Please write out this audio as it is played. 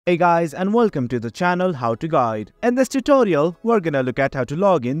Hey guys, and welcome to the channel How to Guide. In this tutorial, we're gonna look at how to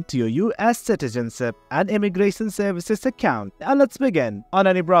log in to your US Citizenship and Immigration Services account. Now let's begin. On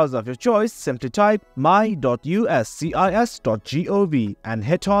any browser of your choice, simply type my.uscis.gov and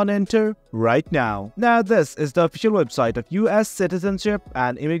hit on enter right now. Now this is the official website of US Citizenship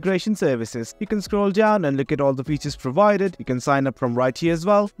and Immigration Services. You can scroll down and look at all the features provided. You can sign up from right here as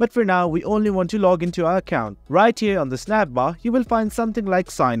well, but for now we only want to log into our account. Right here on the snap bar, you will find something like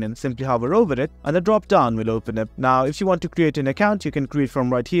sign in. Simply hover over it and the drop down will open up. Now if you want to create an account, you can create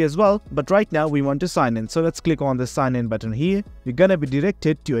from right here as well, but right now we want to sign in, so let's click on the sign in button here. You're gonna be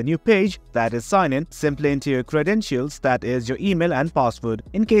directed to a new page that is sign in. Simply enter your credentials, that is your email and password.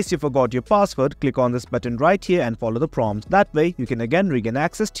 In case you forgot your password, click on this button right here and follow the prompt. That way you can again regain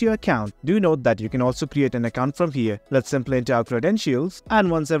access to your account. Do note that you can also create an account from here. Let's simply enter our credentials,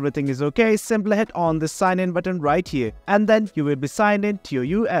 and once everything is okay, simply hit on the sign in button right here, and then you will be signed in to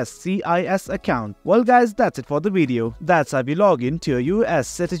your USCIS account. Well guys, that's it for the video. That's how you log in to your US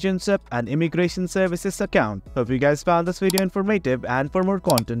Citizenship and Immigration Services account. Hope you guys found this video informative, and for more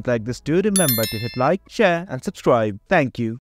content like this, do remember to hit like, share and subscribe. Thank you.